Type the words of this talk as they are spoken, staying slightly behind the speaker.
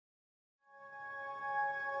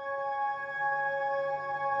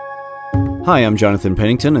Hi, I'm Jonathan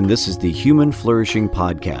Pennington, and this is the Human Flourishing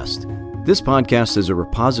Podcast. This podcast is a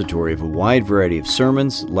repository of a wide variety of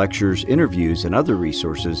sermons, lectures, interviews, and other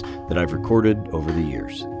resources that I've recorded over the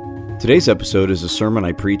years. Today's episode is a sermon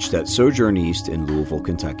I preached at Sojourn East in Louisville,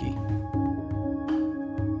 Kentucky.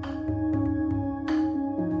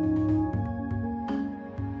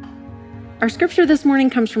 Our scripture this morning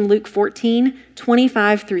comes from Luke 14,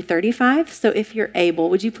 25 through 35. So if you're able,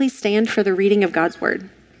 would you please stand for the reading of God's word?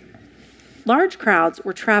 Large crowds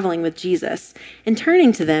were traveling with Jesus, and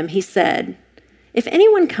turning to them, he said, "If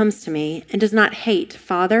anyone comes to me and does not hate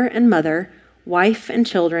father and mother, wife and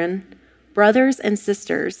children, brothers and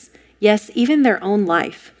sisters, yes, even their own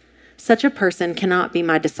life, such a person cannot be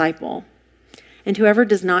my disciple. And whoever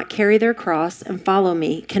does not carry their cross and follow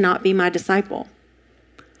me cannot be my disciple.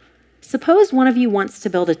 Suppose one of you wants to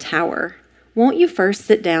build a tower. Won't you first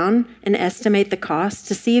sit down and estimate the cost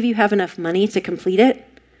to see if you have enough money to complete it?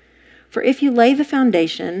 For if you lay the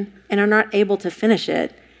foundation and are not able to finish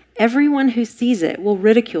it, everyone who sees it will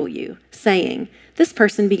ridicule you, saying, 'This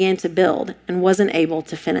person began to build and wasn't able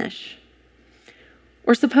to finish.'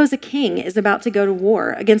 Or suppose a king is about to go to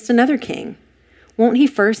war against another king. Won't he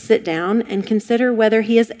first sit down and consider whether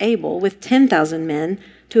he is able with 10,000 men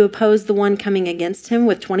to oppose the one coming against him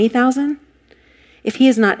with 20,000? If he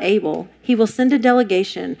is not able, he will send a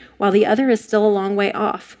delegation while the other is still a long way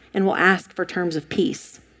off and will ask for terms of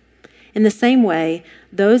peace. In the same way,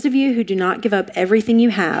 those of you who do not give up everything you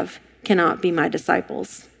have cannot be my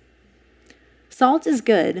disciples. Salt is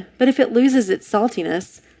good, but if it loses its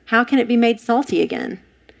saltiness, how can it be made salty again?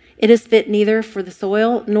 It is fit neither for the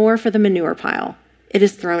soil nor for the manure pile. It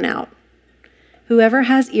is thrown out. Whoever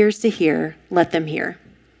has ears to hear, let them hear."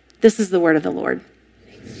 This is the word of the Lord.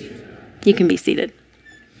 You can be seated.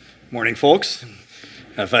 Morning, folks.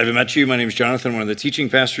 If I haven't met you, my name is Jonathan, one of the teaching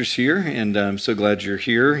pastors here, and I'm so glad you're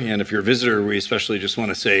here. And if you're a visitor, we especially just want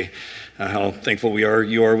to say how thankful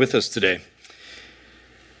you are with us today.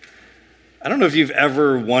 I don't know if you've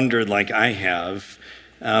ever wondered, like I have,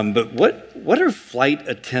 but what are flight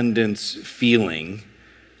attendants feeling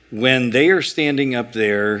when they are standing up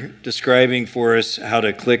there describing for us how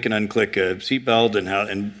to click and unclick a seatbelt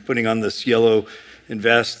and putting on this yellow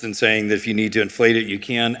vest and saying that if you need to inflate it, you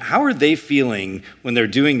can? How are they feeling when they're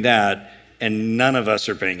doing that and none of us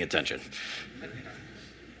are paying attention?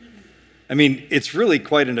 I mean, it's really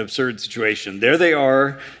quite an absurd situation. There they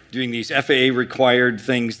are doing these FAA required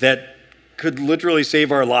things that could literally save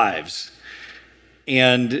our lives.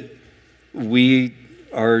 And we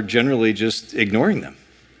are generally just ignoring them,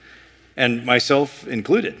 and myself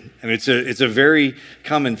included. I mean, it's a very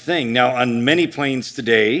common thing. Now, on many planes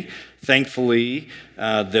today, thankfully,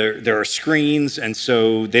 there are screens, and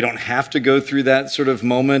so they don't have to go through that sort of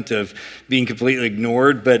moment of being completely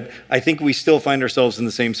ignored, but I think we still find ourselves in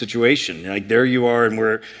the same situation. Like, there you are, and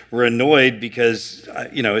we're annoyed because,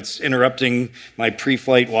 it's interrupting my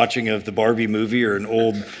pre-flight watching of the Barbie movie or an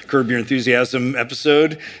old Curb Your Enthusiasm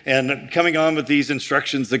episode, and coming on with these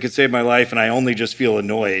instructions that could save my life, and I only just feel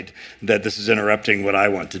annoyed that this is interrupting what I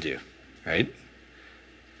want to do, right?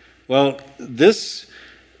 Well, this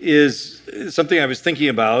is something I was thinking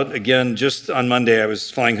about. Again, just on Monday, I was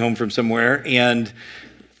flying home from somewhere and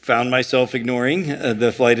found myself ignoring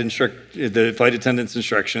the flight attendant's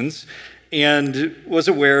instructions, and was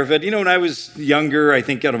aware of it. When I was younger, I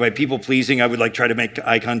think out of my people pleasing, I would try to make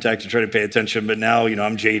eye contact and try to pay attention. But now,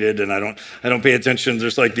 I'm jaded and I don't pay attention.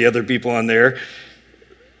 There's the other people on there.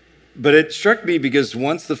 But it struck me because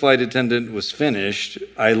once the flight attendant was finished,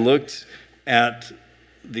 I looked at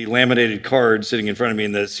the laminated card sitting in front of me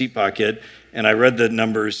in the seat pocket, and I read the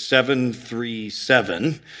numbers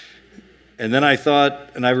 737, and then I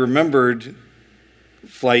thought, and I remembered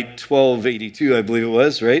flight 1282, I believe it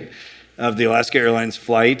was, right, of the Alaska Airlines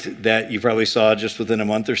flight that you probably saw just within a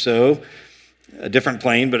month or so, a different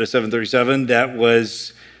plane, but a 737 that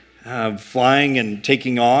was flying and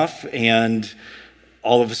taking off, and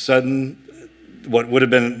all of a sudden, what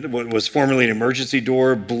was formerly an emergency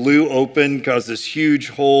door blew open, caused this huge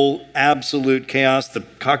hole, absolute chaos. The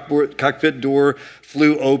cockpit door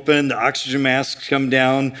flew open, the oxygen masks come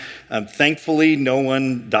down. Thankfully, no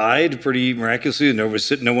one died, pretty miraculously. No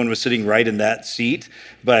one was sitting right in that seat,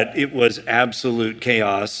 but it was absolute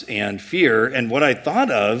chaos and fear. And what I thought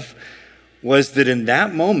of was that in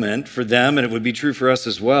that moment for them, and it would be true for us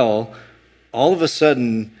as well, all of a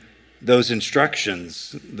sudden, those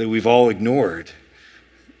instructions that we've all ignored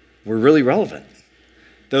were really relevant.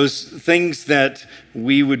 Those things that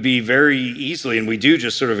we would be very easily, and we do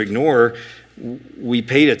just sort of ignore, we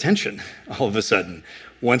paid attention all of a sudden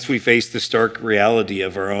once we faced the stark reality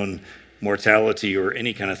of our own mortality or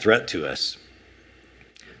any kind of threat to us.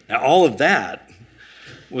 Now, all of that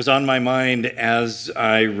was on my mind as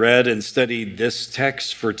I read and studied this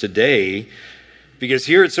text for today, because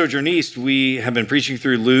here at Sojourn East, we have been preaching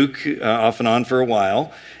through Luke off and on for a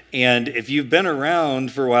while. And if you've been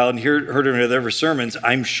around for a while and heard other sermons,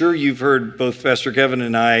 I'm sure you've heard both Pastor Kevin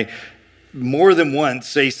and I more than once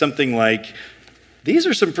say something like, these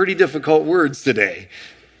are some pretty difficult words today.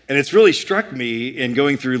 And it's really struck me in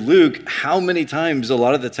going through Luke how many times a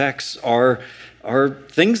lot of the texts are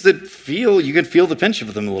things that you can feel the pinch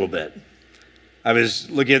of them a little bit. I was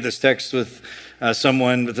looking at this text with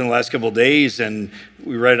someone within the last couple of days, and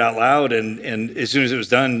we read it out loud, and as soon as it was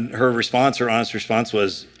done, her honest response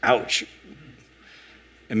was, ouch.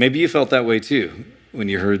 And maybe you felt that way too when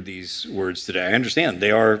you heard these words today. I understand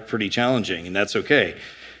they are pretty challenging, and that's okay.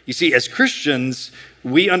 You see, as Christians,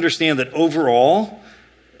 we understand that overall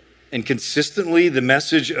and consistently, the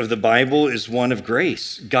message of the Bible is one of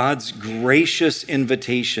grace, God's gracious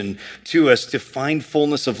invitation to us to find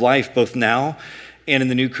fullness of life both now and in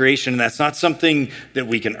the new creation. And that's not something that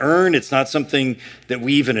we can earn. It's not something that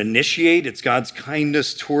we even initiate. It's God's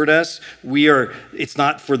kindness toward us. It's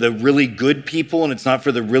not for the really good people, and it's not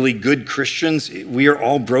for the really good Christians. We are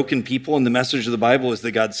all broken people, and the message of the Bible is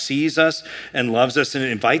that God sees us and loves us, and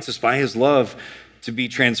invites us by his love to be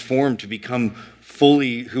transformed, to become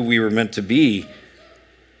fully who we were meant to be.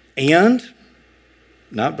 And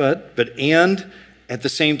at the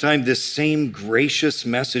same time, this same gracious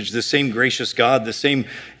message, this same gracious God, the same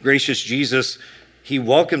gracious Jesus, he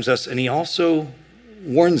welcomes us, and he also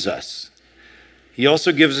warns us. He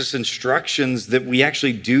also gives us instructions that we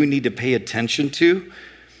actually do need to pay attention to,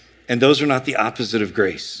 and those are not the opposite of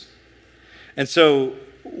grace. And so,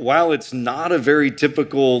 while it's not a very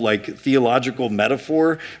typical theological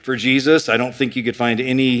metaphor for Jesus, I don't think you could find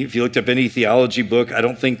if you looked up any theology book, I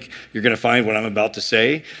don't think you're going to find what I'm about to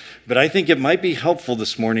say. But I think it might be helpful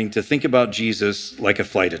this morning to think about Jesus like a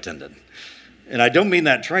flight attendant. And I don't mean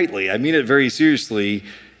that tritely. I mean it very seriously,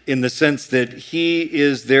 in the sense that he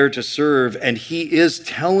is there to serve, and he is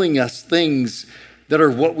telling us things that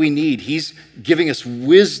are what we need. He's giving us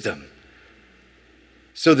wisdom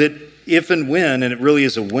so that if and when, and it really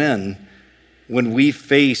is a when we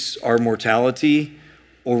face our mortality,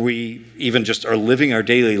 or we even just are living our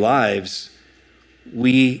daily lives,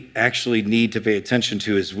 we actually need to pay attention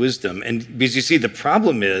to his wisdom. And because you see, the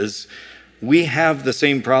problem is, we have the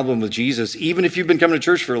same problem with Jesus, even if you've been coming to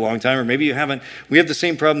church for a long time, or maybe you haven't. We have the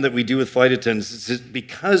same problem that we do with flight attendants. It's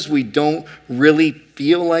because we don't really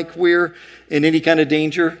feel like we're in any kind of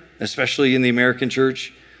danger, especially in the American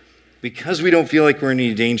church. Because we don't feel like we're in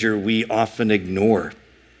any danger, we often ignore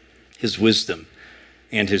his wisdom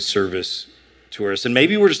and his service to us. And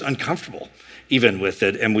maybe we're just uncomfortable even with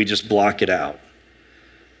it, and we just block it out.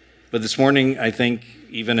 But this morning, I think,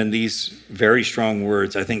 even in these very strong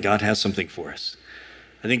words, I think God has something for us.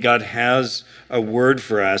 I think God has a word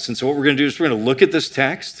for us. And so what we're going to do is we're going to look at this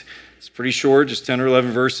text. It's pretty short, just 10 or 11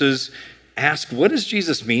 verses. Ask, what does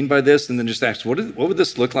Jesus mean by this? And then just ask, what would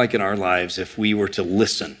this look like in our lives if we were to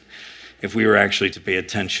listen? If we were actually to pay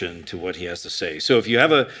attention to what he has to say. So if you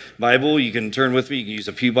have a Bible, you can turn with me. You can use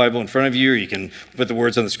a pew Bible in front of you, or you can put the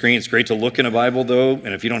words on the screen. It's great to look in a Bible, though, and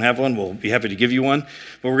if you don't have one, we'll be happy to give you one.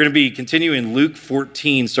 But we're going to be continuing Luke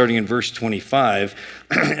 14, starting in verse 25.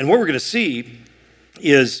 And what we're going to see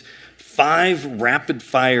is 5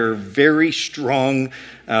 rapid-fire, very strong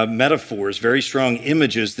metaphors, very strong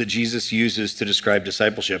images that Jesus uses to describe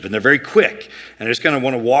discipleship. And they're very quick. And I just kind of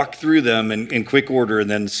want to walk through them in quick order and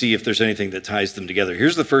then see if there's anything that ties them together.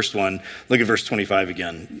 Here's the first one. Look at verse 25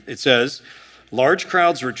 again. It says, large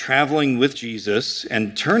crowds were traveling with Jesus,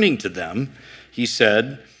 and turning to them, he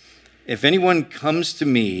said, if anyone comes to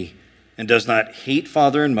me and does not hate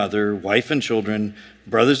father and mother, wife and children,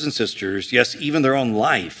 brothers and sisters, yes, even their own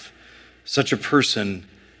life, such a person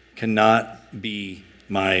cannot be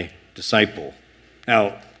my disciple.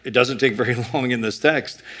 Now, it doesn't take very long in this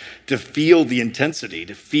text to feel the intensity,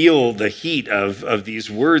 to feel the heat of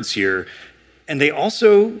these words here. And they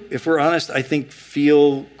also, if we're honest, I think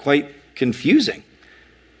feel quite confusing.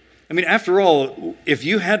 I mean, after all, if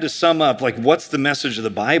you had to sum up, what's the message of the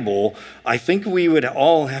Bible, I think we would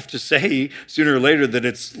all have to say sooner or later that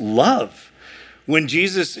it's love. When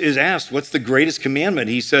Jesus is asked, what's the greatest commandment?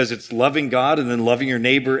 He says it's loving God and then loving your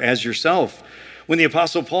neighbor as yourself. When the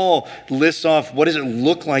Apostle Paul lists off, what does it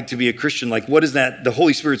look like to be a Christian? What does the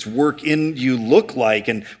Holy Spirit's work in you look like?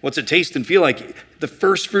 And what's it taste and feel like? The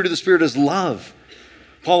first fruit of the Spirit is love.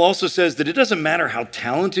 Paul also says that it doesn't matter how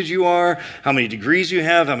talented you are, how many degrees you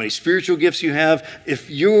have, how many spiritual gifts you have. If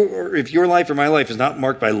your life or my life is not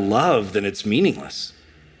marked by love, then it's meaningless.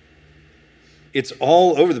 it's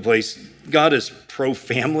all over the place. God is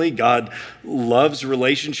pro-family. God loves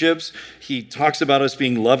relationships. He talks about us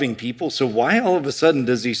being loving people. So why all of a sudden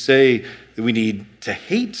does he say that we need to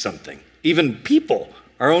hate something? Even people,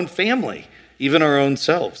 our own family, even our own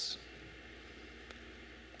selves.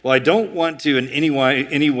 Well, I don't want to in any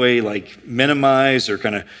way like minimize or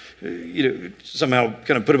kind of, somehow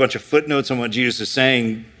kind of put a bunch of footnotes on what Jesus is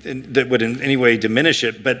saying that would in any way diminish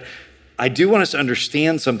it. But I do want us to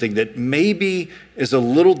understand something that maybe is a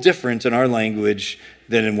little different in our language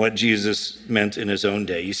than in what Jesus meant in his own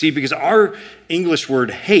day. You see, because our English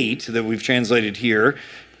word hate that we've translated here,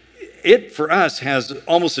 it for us has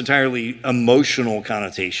almost entirely emotional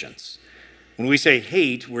connotations. When we say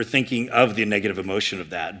hate, we're thinking of the negative emotion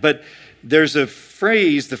of that. But there's a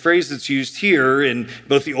phrase, the phrase that's used here in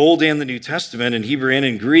both the Old and the New Testament, in Hebrew and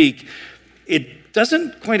in Greek, it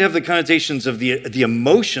doesn't quite have the connotations of the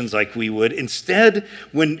emotions like we would. Instead,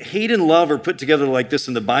 when hate and love are put together like this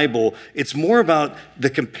in the Bible, it's more about the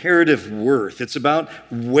comparative worth. It's about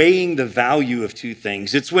weighing the value of two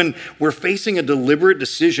things. It's when we're facing a deliberate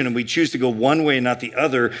decision and we choose to go one way and not the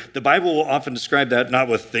other. The Bible will often describe that not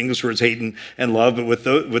with the English words hate and love, but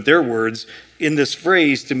with their words in this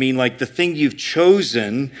phrase to mean like the thing you've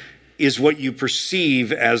chosen is what you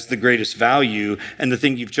perceive as the greatest value, and the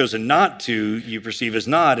thing you've chosen not to, you perceive as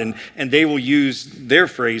not. And they will use their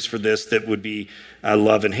phrase for this that would be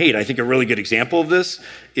love and hate. I think a really good example of this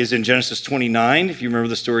is in Genesis 29, if you remember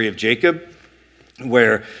the story of Jacob,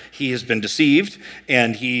 where he has been deceived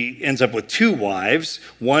and he ends up with two wives,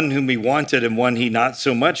 one whom he wanted and one he not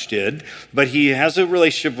so much did, but he has a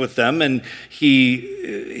relationship with them and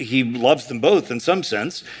he loves them both in some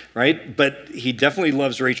sense, right? But he definitely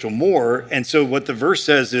loves Rachel more. And so what the verse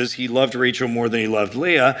says is he loved Rachel more than he loved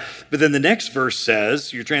Leah. But then the next verse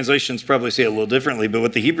says, your translations probably say it a little differently, but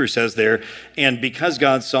what the Hebrew says there, and because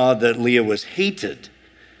God saw that Leah was hated.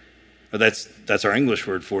 That's our English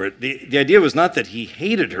word for it. The idea was not that he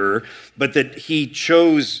hated her, but that he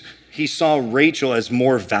saw Rachel as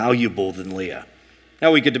more valuable than Leah.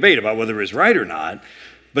 Now, we could debate about whether it was right or not,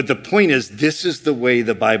 but the point is, this is the way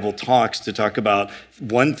the Bible talks to talk about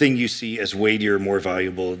one thing you see as weightier, more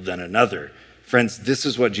valuable than another. Friends, this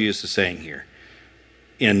is what Jesus is saying here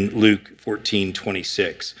in Luke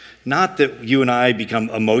 14:26. Not that you and I become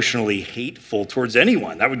emotionally hateful towards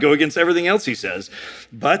anyone. That would go against everything else he says.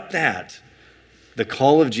 But that the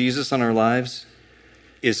call of Jesus on our lives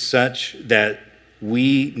is such that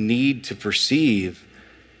we need to perceive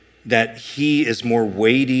that he is more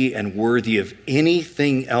weighty and worthy of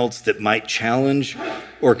anything else that might challenge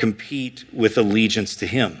or compete with allegiance to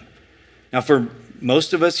him. Now, for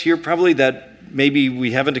most of us here, probably that maybe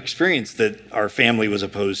we haven't experienced that our family was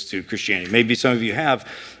opposed to Christianity. Maybe some of you have.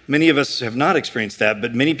 Many of us have not experienced that,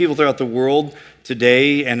 but many people throughout the world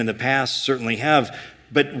today and in the past certainly have.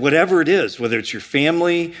 But whatever it is, whether it's your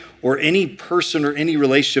family or any person or any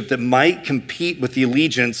relationship that might compete with the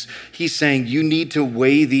allegiance, he's saying you need to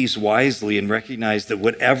weigh these wisely and recognize that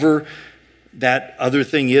whatever that other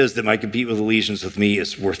thing is that might compete with allegiance with me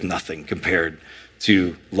is worth nothing compared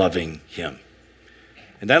to loving him.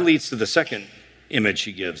 And that leads to the second image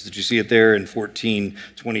he gives. Did you see it there in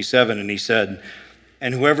 14:27? And he said,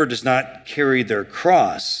 and whoever does not carry their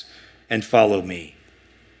cross and follow me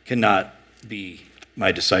cannot be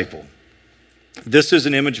my disciple. This is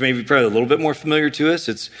an image maybe probably a little bit more familiar to us.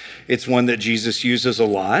 It's one that Jesus uses a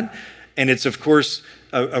lot. And it's, of course,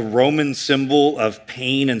 a Roman symbol of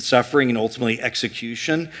pain and suffering and ultimately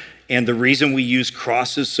execution. And the reason we use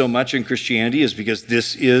crosses so much in Christianity is because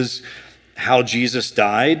this is how Jesus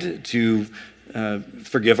died to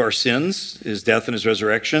forgive our sins, his death and his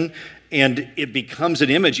resurrection. And it becomes an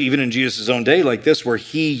image, even in Jesus' own day like this, where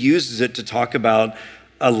he uses it to talk about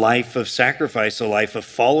a life of sacrifice, a life of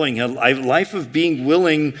following, a life of being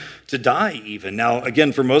willing to die even. Now,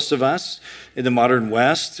 again, for most of us in the modern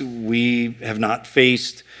West, we have not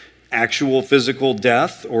faced actual physical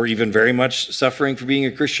death or even very much suffering for being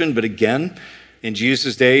a Christian. But again, in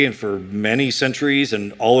Jesus' day and for many centuries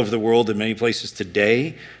and all over the world in many places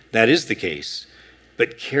today, that is the case.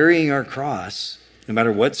 But carrying our cross, no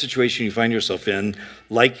matter what situation you find yourself in,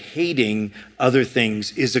 like hating other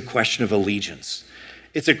things, is a question of allegiance.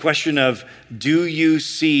 It's a question of, do you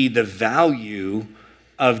see the value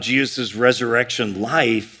of Jesus' resurrection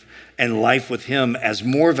life and life with him as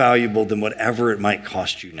more valuable than whatever it might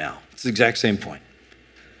cost you now? It's the exact same point.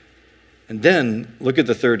 And then look at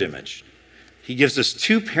the third image. He gives us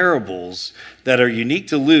two parables that are unique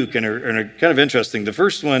to Luke and are kind of interesting. The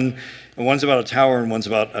first one, one's about a tower and one's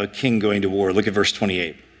about a king going to war. Look at verse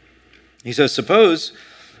 28. He says, suppose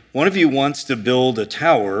one of you wants to build a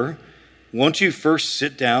tower Won't you first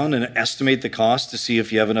sit down and estimate the cost to see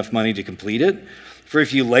if you have enough money to complete it? For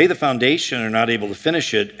if you lay the foundation and are not able to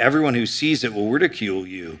finish it, everyone who sees it will ridicule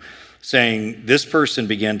you, saying, 'This person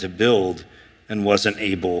began to build and wasn't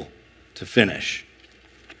able to finish.'"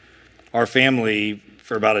 Our family,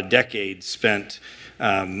 for about a decade, spent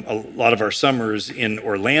a lot of our summers in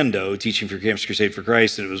Orlando teaching for Campus Crusade for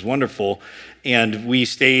Christ, and it was wonderful. And we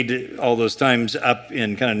stayed all those times up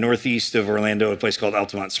in kind of northeast of Orlando, a place called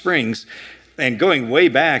Altamont Springs. And going way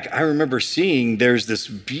back, I remember seeing there's this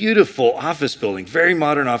beautiful office building, very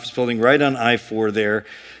modern office building right on I-4 there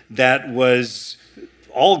that was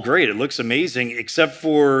all great. It looks amazing, except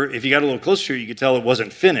for if you got a little closer, you could tell it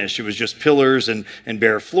wasn't finished. It was just pillars and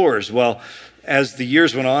bare floors. Well, as the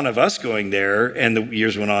years went on of us going there, and the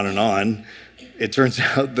years went on, it turns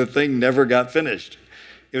out the thing never got finished.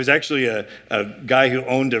 It was actually a guy who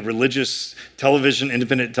owned a religious television,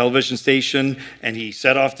 independent television station, and he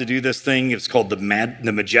set off to do this thing. It's called the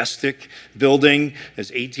Majestic Building. It's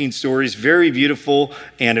 18 stories, very beautiful,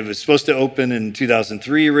 and it was supposed to open in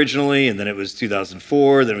 2003 originally, and then it was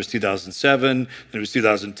 2004, then it was 2007, then it was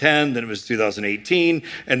 2010, then it was 2018,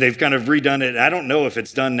 and they've kind of redone it. I don't know if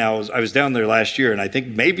it's done now. I was down there last year, and I think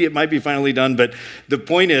maybe it might be finally done, but the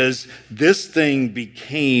point is, this thing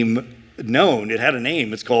became known. It had a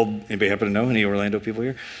name. It's called, anybody happen to know, any Orlando people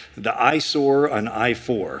here? The Eyesore on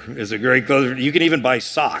I-4 is a great clothes. You can even buy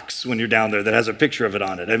socks when you're down there that has a picture of it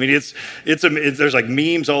on it. I mean, there's like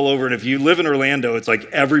memes all over, and if you live in Orlando, it's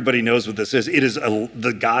like everybody knows what this is. It is,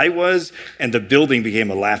 the guy was, and the building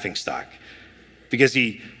became a laughingstock because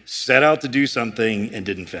he set out to do something and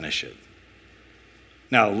didn't finish it.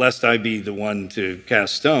 Now, lest I be the one to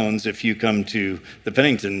cast stones, if you come to the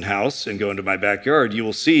Pennington house and go into my backyard, you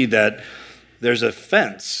will see that there's a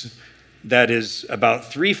fence that is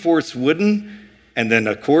about 3/4 wooden and then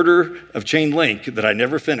 1/4 of chain link that I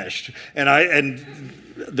never finished. And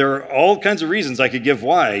there are all kinds of reasons I could give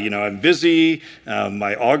why. You know, I'm busy,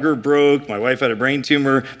 my auger broke, my wife had a brain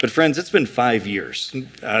tumor. But friends, it's been 5 years.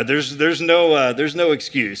 There's no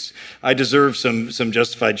excuse. I deserve some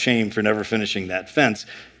justified shame for never finishing that fence.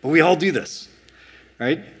 But we all do this,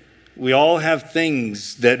 right? We all have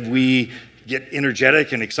things that we get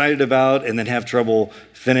energetic and excited about and then have trouble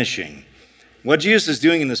finishing. What Jesus is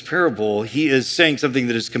doing in this parable, he is saying something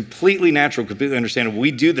that is completely natural, completely understandable.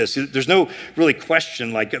 We do this. There's no really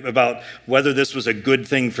question about whether this was a good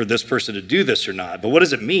thing for this person to do this or not. But what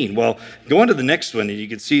does it mean? Well, go on to the next one, and you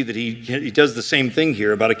can see that he does the same thing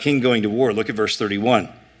here about a king going to war. Look at verse 31.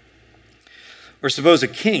 Or suppose a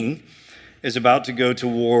king is about to go to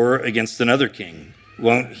war against another king.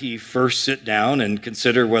 Won't he first sit down and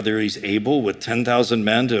consider whether he's able with 10,000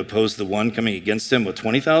 men to oppose the one coming against him with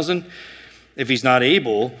 20,000? If he's not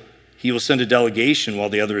able, he will send a delegation while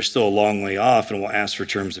the other is still a long way off and will ask for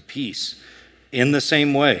terms of peace. In the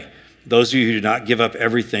same way, those of you who do not give up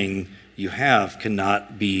everything you have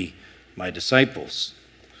cannot be my disciples.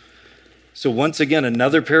 So once again,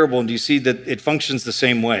 another parable, and you see that it functions the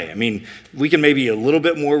same way. I mean, we can maybe a little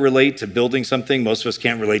bit more relate to building something. Most of us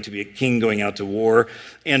can't relate to be a king going out to war.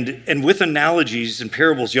 And with analogies and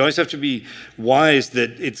parables, you always have to be wise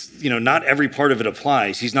that it's, not every part of it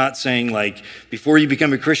applies. He's not saying like, before you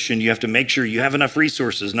become a Christian, you have to make sure you have enough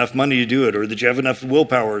resources, enough money to do it, or that you have enough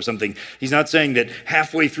willpower or something. He's not saying that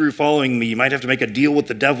halfway through following me, you might have to make a deal with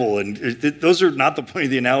the devil. And those are not the point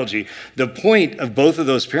of the analogy. The point of both of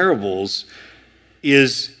those parables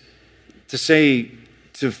is to say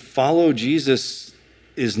to follow Jesus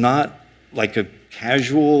is not like a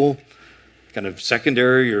casual kind of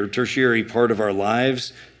secondary or tertiary part of our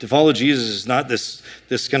lives. To follow Jesus is not this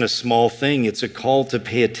kind of small thing. It's a call to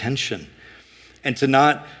pay attention and to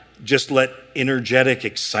not just let energetic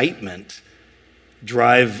excitement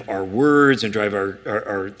drive our words and drive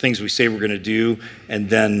our things we say we're going to do and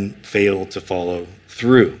then fail to follow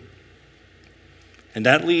through. And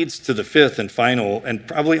that leads to the fifth and final, and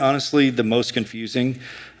probably honestly the most confusing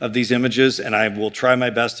of these images, and I will try my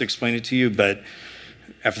best to explain it to you, but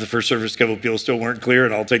after the first service, a couple of people still weren't clear,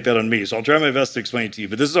 and I'll take that on me. So I'll try my best to explain it to you.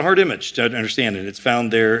 But this is a hard image to understand, and it's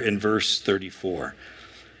found there in verse 34.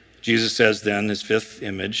 Jesus says then, his fifth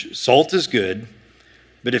image, salt is good,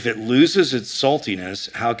 but if it loses its saltiness,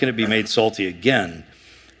 how can it be made salty again?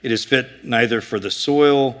 It is fit neither for the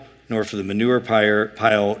soil nor for the manure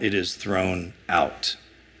pile, it is thrown out.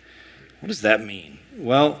 What does that mean?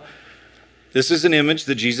 Well, this is an image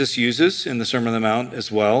that Jesus uses in the Sermon on the Mount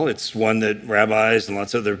as well. It's one that rabbis and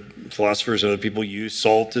lots of other philosophers and other people use.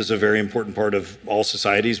 Salt is a very important part of all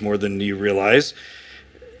societies, more than you realize.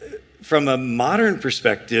 From a modern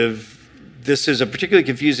perspective, this is a particularly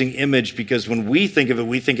confusing image because when we think of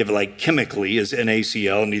it like chemically as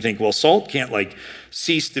NaCl, and you think, well, salt can't like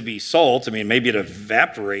cease to be salt. I mean, maybe it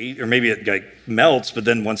evaporates, or maybe it like melts, but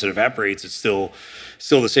then once it evaporates, it's still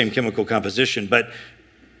the same chemical composition. But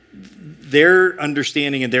their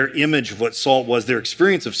understanding and their image of what salt was, their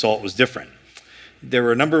experience of salt was different. There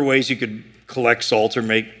were a number of ways you could collect salt or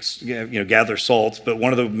gather salt, but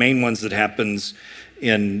one of the main ones that happens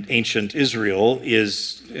in ancient Israel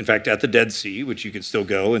is, in fact, at the Dead Sea, which you can still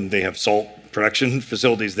go, and they have salt production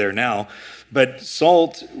facilities there now. But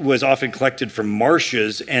salt was often collected from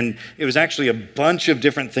marshes, and it was actually a bunch of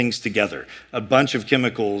different things together, a bunch of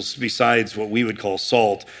chemicals besides what we would call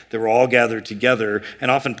salt that were all gathered together and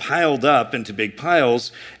often piled up into big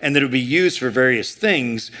piles, and that it would be used for various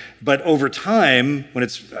things. But over time, when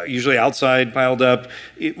it's usually outside piled up,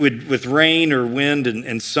 it would, with rain or wind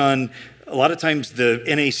and sun, a lot of times the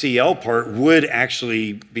NaCl part would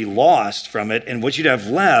actually be lost from it, and what you'd have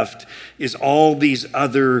left is all these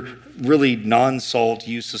other really non-salt,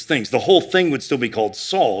 useless things. The whole thing would still be called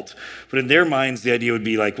salt, but in their minds, the idea would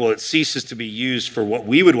be like, well, it ceases to be used for what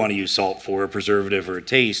we would want to use salt for, a preservative or a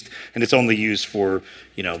taste, and it's only used for,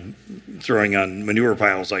 throwing on manure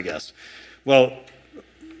piles, I guess. Well,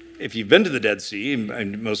 if you've been to the Dead Sea,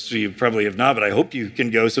 and most of you probably have not, but I hope you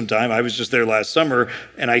can go sometime. I was just there last summer,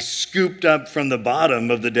 and I scooped up from the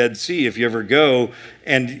bottom of the Dead Sea, if you ever go,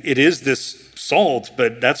 and it is this salt,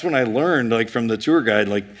 but that's when I learned, from the tour guide,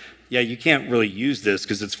 yeah, you can't really use this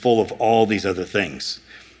because it's full of all these other things.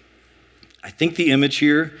 I think the image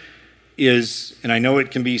here is, and I know it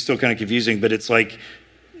can be still kind of confusing, but it's like,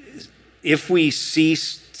 if we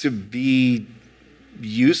cease to be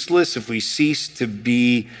useless, if we cease to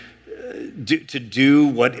be to do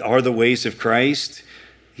what are the ways of Christ,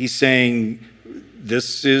 he's saying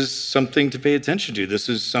this is something to pay attention to. This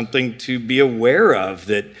is something to be aware of,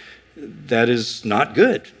 that is not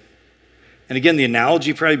good. And again, the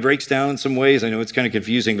analogy probably breaks down in some ways. I know it's kind of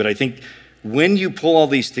confusing, but I think when you pull all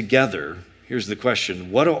these together, here's the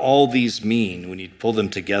question: what do all these mean when you pull them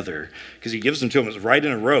together? Because he gives them to them right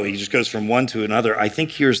in a row. He just goes from one to another. I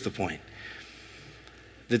think here's the point: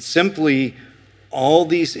 that simply all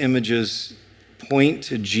these images point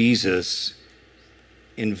to Jesus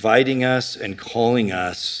inviting us and calling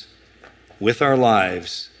us with our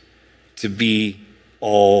lives to be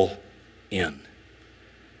all in.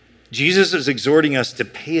 Jesus is exhorting us to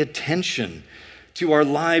pay attention to our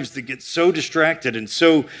lives that get so distracted and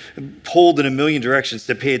so pulled in a million directions,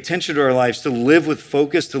 to pay attention to our lives, to live with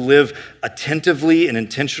focus, to live attentively and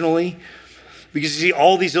intentionally. Because you see,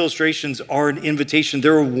 all these illustrations are an invitation.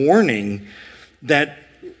 They're a warning that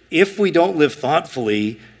if we don't live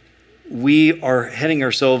thoughtfully, we are heading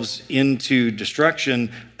ourselves into destruction,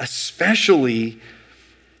 especially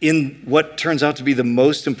in what turns out to be the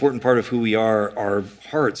most important part of who we are, our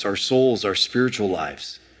hearts, our souls, our spiritual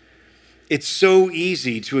lives. It's so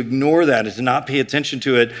easy to ignore that and to not pay attention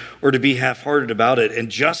to it or to be half-hearted about it. And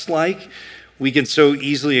just like we can so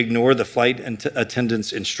easily ignore the flight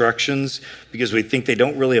attendant's instructions because we think they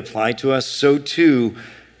don't really apply to us, so too,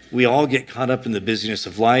 we all get caught up in the busyness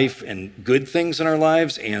of life and good things in our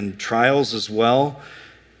lives and trials as well.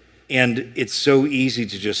 And it's so easy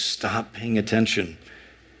to just stop paying attention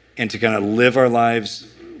and to kind of live our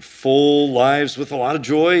lives, full lives with a lot of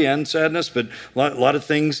joy and sadness, but a lot of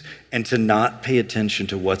things, and to not pay attention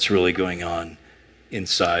to what's really going on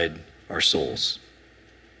inside our souls.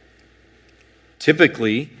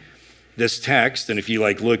 Typically, this text, and if you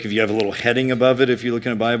look, if you have a little heading above it, if you look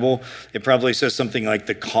in a Bible, it probably says something like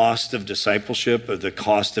the cost of discipleship, or the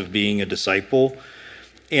cost of being a disciple.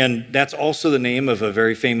 And that's also the name of a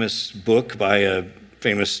very famous book by a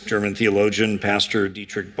famous German theologian, Pastor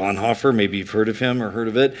Dietrich Bonhoeffer. Maybe you've heard of him or heard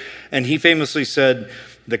of it. And he famously said,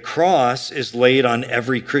 the cross is laid on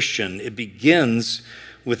every Christian. It begins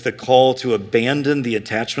with the call to abandon the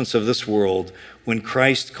attachments of this world. When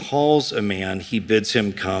Christ calls a man, he bids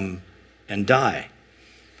him come and die.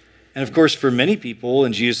 And of course, for many people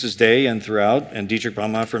in Jesus' day and throughout, and Dietrich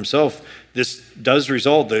Bonhoeffer himself, this does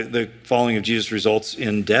result, the following of Jesus results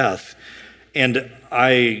in death. And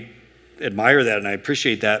I admire that and I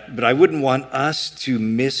appreciate that, but I wouldn't want us to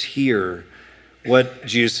mishear what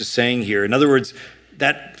Jesus is saying here. In other words,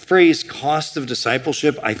 that phrase, cost of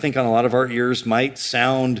discipleship, I think on a lot of our ears might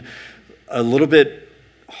sound a little bit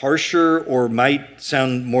harsher or might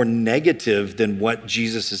sound more negative than what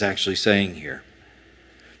Jesus is actually saying here.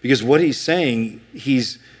 Because what he's saying,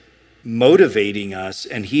 he's motivating us,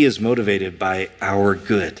 and he is motivated by our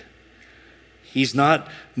good. He's not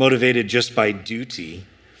motivated just by duty,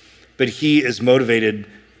 but he is motivated,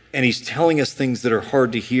 and he's telling us things that are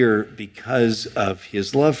hard to hear because of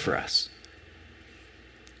his love for us.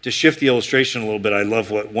 To shift the illustration a little bit, I love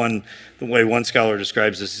the way one scholar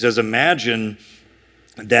describes this. He says, imagine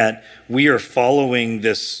that we are following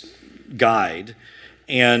this guide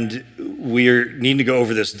and we're needing to go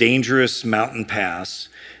over this dangerous mountain pass,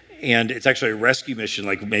 and it's actually a rescue mission,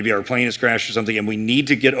 like maybe our plane has crashed or something, and we need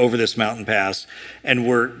to get over this mountain pass, and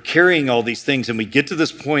we're carrying all these things, and we get to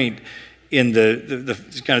this point in the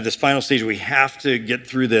kind of this final stage, we have to get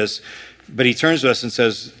through this, but he turns to us and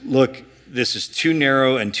says, look, this is too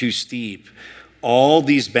narrow and too steep. All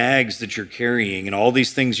these bags that you're carrying and all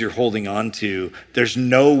these things you're holding on to, there's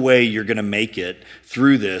no way you're going to make it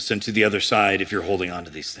through this and to the other side if you're holding on to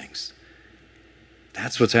these things.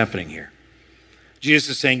 That's what's happening here. Jesus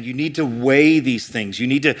is saying you need to weigh these things. You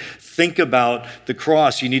need to think about the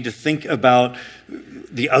cross. You need to think about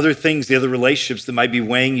the other things, the other relationships that might be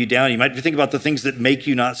weighing you down. You might think about the things that make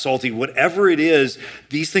you not salty. Whatever it is,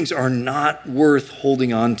 these things are not worth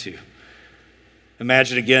holding on to.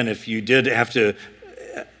 Imagine again, if you did have to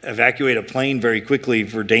evacuate a plane very quickly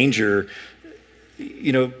for danger,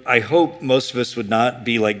 I hope most of us would not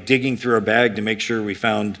be like digging through our bag to make sure we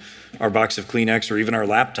found our box of Kleenex or even our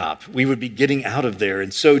laptop. We would be getting out of there.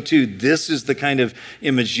 And so too, this is the kind of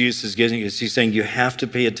image Jesus is getting. He's saying you have to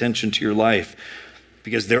pay attention to your life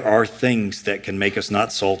because there are things that can make us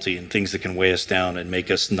not salty and things that can weigh us down and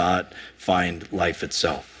make us not find life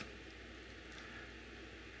itself.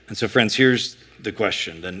 And so friends, here's the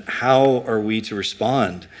question. Then how are we to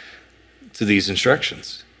respond to these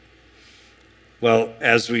instructions? Well,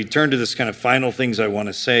 as we turn to this kind of final things I want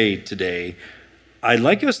to say today, I'd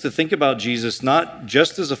like us to think about Jesus not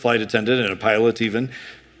just as a flight attendant and a pilot even,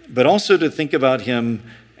 but also to think about him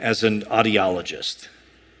as an audiologist.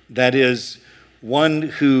 That is, one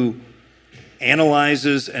who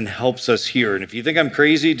analyzes and helps us hear. And if you think I'm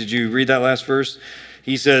crazy, did you read that last verse?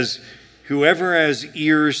 He says, whoever has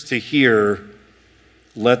ears to hear,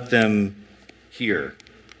 let them hear.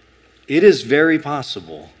 It is very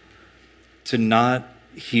possible to not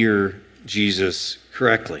hear Jesus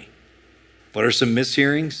correctly. What are some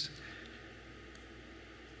mishearings?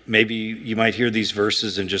 Maybe you might hear these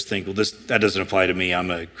verses and just think, well, that doesn't apply to me.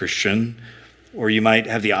 I'm a Christian. Or you might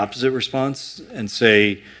have the opposite response and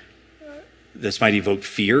say, this might evoke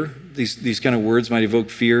fear. These kind of words might evoke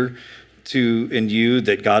fear in you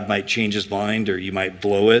that God might change his mind or you might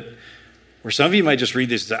blow it. Or some of you might just read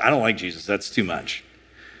this and say, I don't like Jesus. That's too much.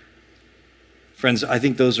 Friends, I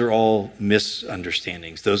think those are all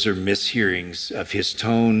misunderstandings. Those are mishearings of his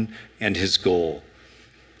tone and his goal.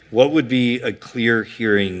 What would be a clear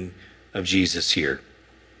hearing of Jesus here?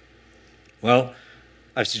 Well,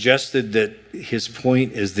 I've suggested that his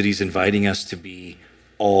point is that he's inviting us to be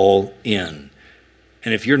all in.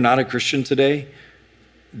 And if you're not a Christian today,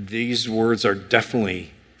 these words are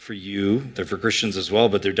definitely for you. They're for Christians as well,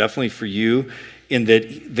 but they're definitely for you in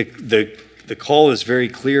that the call is very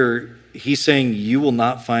clear. He's saying you will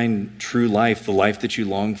not find true life, the life that you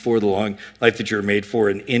long for, the long life that you're made for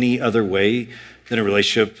in any other way than a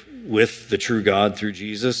relationship with the true God through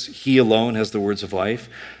Jesus. He alone has the words of life.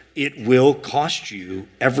 It will cost you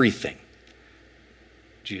everything,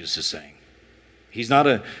 Jesus is saying. He's not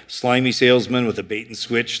a slimy salesman with a bait and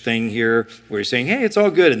switch thing here where he's saying, hey, it's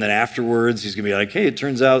all good. And then afterwards, he's going to be like, hey, it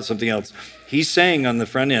turns out something else. He's saying on the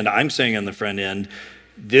front end, I'm saying on the front end,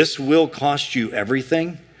 this will cost you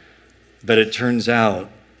everything, but it turns out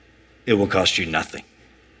it will cost you nothing.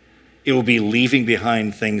 It will be leaving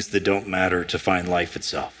behind things that don't matter to find life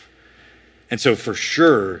itself. And so for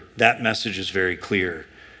sure, that message is very clear,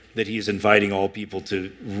 that he is inviting all people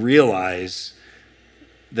to realize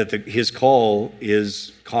that his call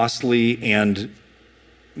is costly and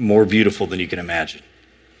more beautiful than you can imagine.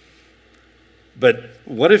 But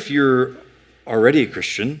what if you're already a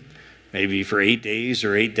Christian, maybe for 8 days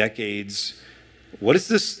or 8 decades? What is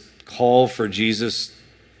this call for Jesus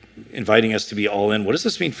inviting us to be all in? What does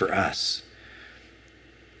this mean for us?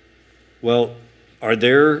 Well, are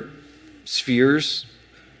there spheres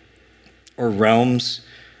or realms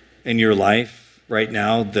in your life right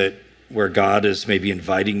now where God is maybe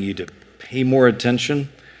inviting you to pay more attention,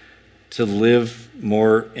 to live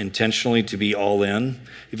more intentionally, to be all in?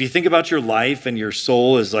 If you think about your life and your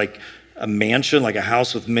soul is like a mansion, like a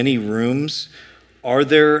house with many rooms, are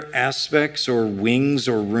there aspects or wings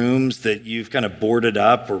or rooms that you've kind of boarded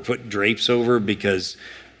up or put drapes over because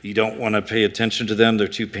you don't want to pay attention to them? They're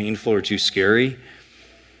too painful or too scary.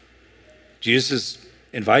 Jesus is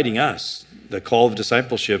inviting us. The call of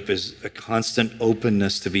discipleship is a constant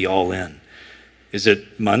openness to be all in. Is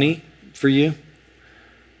it money for you?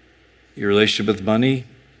 Your relationship with money?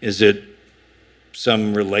 Is it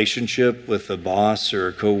some relationship with a boss or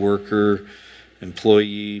a coworker,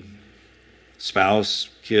 employee, spouse,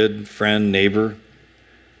 kid, friend, neighbor?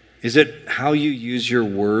 Is it how you use your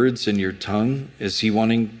words and your tongue? Is he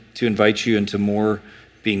wanting to invite you into more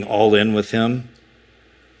being all in with him?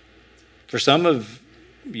 For some of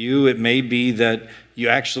you, it may be that you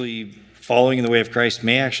actually following in the way of Christ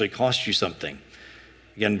may actually cost you something.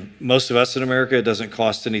 Again, most of us in America, it doesn't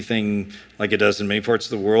cost anything like it does in many parts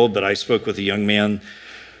of the world, but I spoke with a young man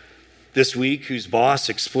this week whose boss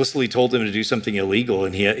explicitly told him to do something illegal,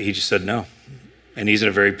 and he just said no. And he's in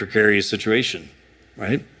a very precarious situation,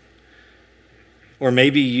 right? Or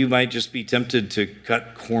maybe you might just be tempted to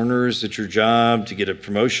cut corners at your job to get a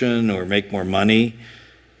promotion or make more money,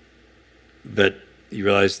 but you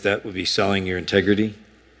realize that would be selling your integrity.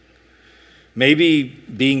 Maybe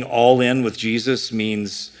being all in with Jesus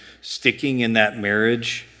means sticking in that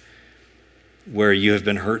marriage where you have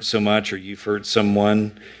been hurt so much or you've hurt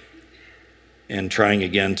someone and trying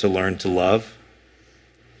again to learn to love.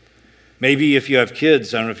 Maybe if you have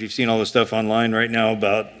kids, I don't know if you've seen all the stuff online right now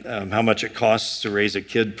about how much it costs to raise a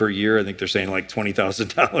kid per year. I think they're saying like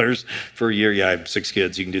 $20,000 per year. Yeah, I have 6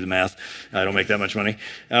 kids. You can do the math. I don't make that much money.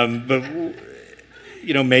 But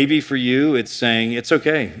maybe for you, it's saying it's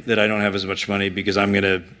okay that I don't have as much money because I'm going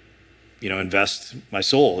to, invest my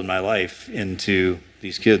soul and my life into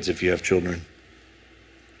these kids if you have children.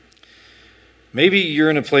 Maybe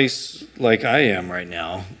you're in a place like I am right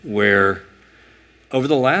now where over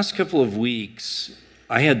the last couple of weeks,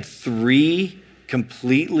 I had 3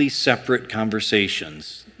 completely separate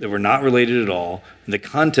conversations that were not related at all, and the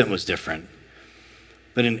content was different.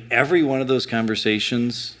 But in every one of those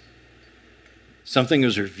conversations, something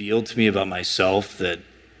was revealed to me about myself that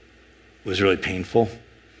was really painful.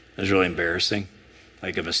 It was really embarrassing,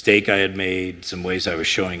 like a mistake I had made, some ways I was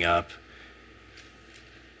showing up.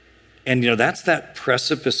 And, that's that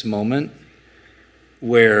precipice moment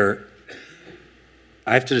where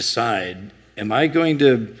I have to decide, am I going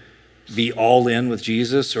to be all in with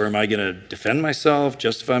Jesus, or am I going to defend myself,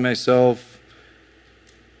 justify myself,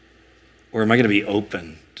 or am I going to be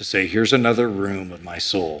open to say, here's another room of my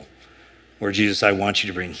soul where, Jesus, I want you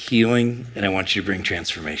to bring healing and I want you to bring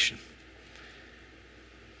transformation.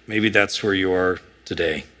 Maybe that's where you are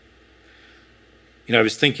today. I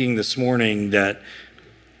was thinking this morning that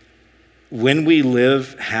when we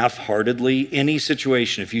live half-heartedly, any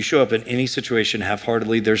situation, if you show up in any situation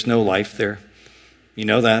half-heartedly, there's no life there. You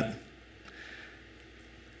know that?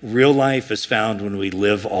 Real life is found when we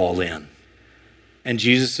live all in. And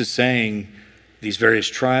Jesus is saying these various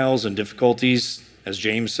trials and difficulties, as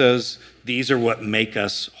James says, these are what make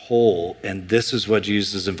us whole. And this is what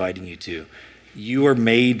Jesus is inviting you to. You are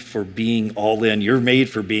made for being all in. You're made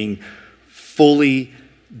for being fully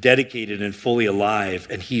dedicated and fully alive,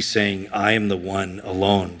 and he's saying, I am the one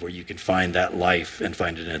alone where you can find that life and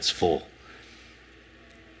find it in its full.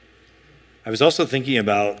 I was also thinking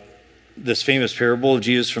about this famous parable of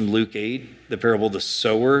Jesus from Luke 8, the parable of the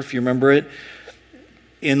sower, if you remember it.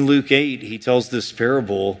 In Luke 8, he tells this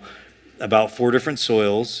parable about 4 different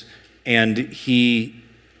soils, and he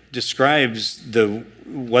describes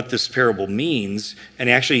what this parable means, and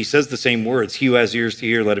actually he says the same words. He who has ears to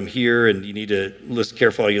hear, let him hear, and you need to listen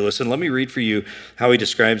careful how you listen. Let me read for you how he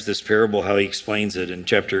describes this parable, how he explains it in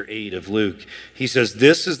chapter 8 of Luke. He says,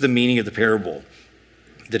 this is the meaning of the parable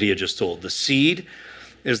that he had just told. The seed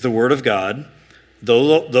is the word of God.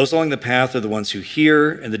 Those along the path are the ones who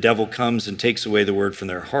hear, and the devil comes and takes away the word from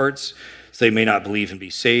their hearts, so they may not believe and be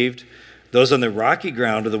saved. Those on the rocky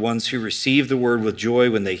ground are the ones who receive the word with joy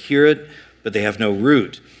when they hear it, but they have no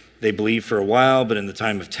root. They believe for a while, but in the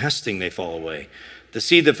time of testing, they fall away. The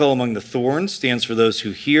seed that fell among the thorns stands for those who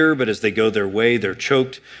hear, but as they go their way, they're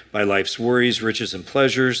choked by life's worries, riches, and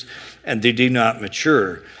pleasures, and they do not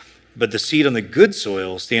mature. But the seed on the good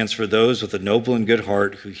soil stands for those with a noble and good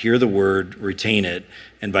heart who hear the word, retain it,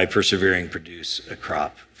 and by persevering produce a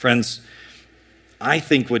crop. Friends, I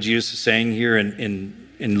think what Jesus is saying here in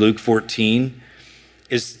Luke 14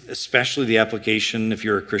 is especially the application if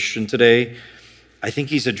you're a Christian today. I think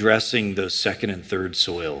he's addressing those second and third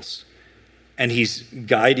soils. And he's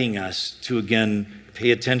guiding us to, again,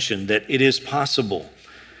 pay attention that it is possible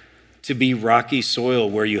to be rocky soil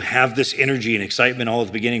where you have this energy and excitement all at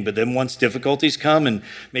the beginning, but then once difficulties come and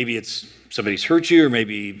maybe it's somebody's hurt you or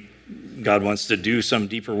maybe God wants to do some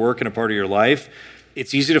deeper work in a part of your life,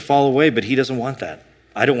 it's easy to fall away, but he doesn't want that.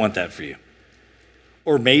 I don't want that for you.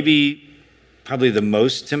 Or maybe probably the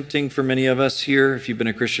most tempting for many of us here, if you've been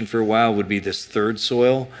a Christian for a while, would be this third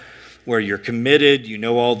soil where you're committed, you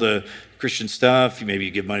know all the Christian stuff, maybe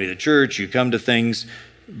you give money to church, you come to things,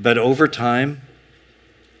 but over time,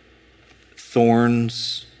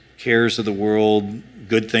 thorns, cares of the world,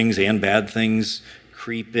 good things and bad things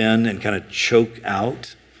creep in and kind of choke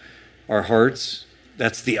out our hearts,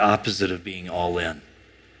 that's the opposite of being all in.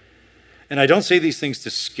 And I don't say these things to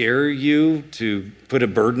scare you, to put a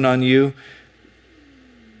burden on you,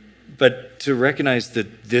 but to recognize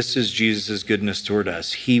that this is Jesus' goodness toward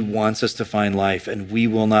us. He wants us to find life, and we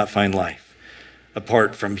will not find life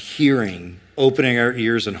apart from hearing, opening our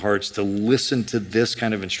ears and hearts to listen to this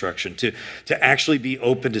kind of instruction, to actually be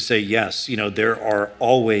open to say, yes, there are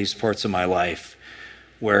always parts of my life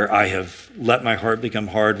where I have let my heart become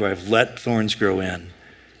hard, where I've let thorns grow in. And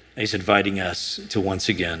he's inviting us to once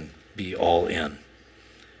again be all in.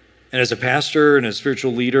 And as a pastor and a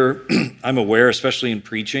spiritual leader, I'm aware, especially in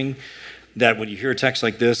preaching, that when you hear a text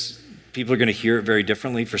like this, people are going to hear it very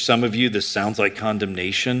differently. For some of you, this sounds like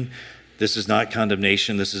condemnation. This is not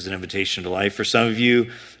condemnation. This is an invitation to life. For some of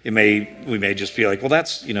you, we may just be like, well,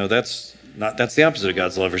 that's the opposite of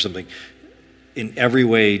God's love or something. In every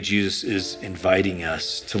way, Jesus is inviting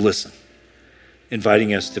us to listen,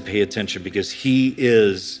 inviting us to pay attention, because he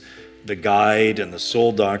is the guide and the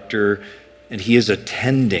soul doctor, and he is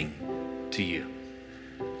attending to you.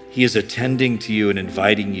 He is attending to you and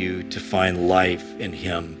inviting you to find life in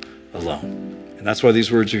him alone. And that's why these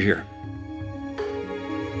words are here.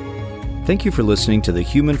 Thank you for listening to the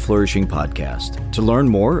Human Flourishing Podcast. To learn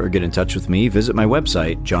more or get in touch with me, visit my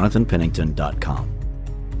website, jonathanpennington.com.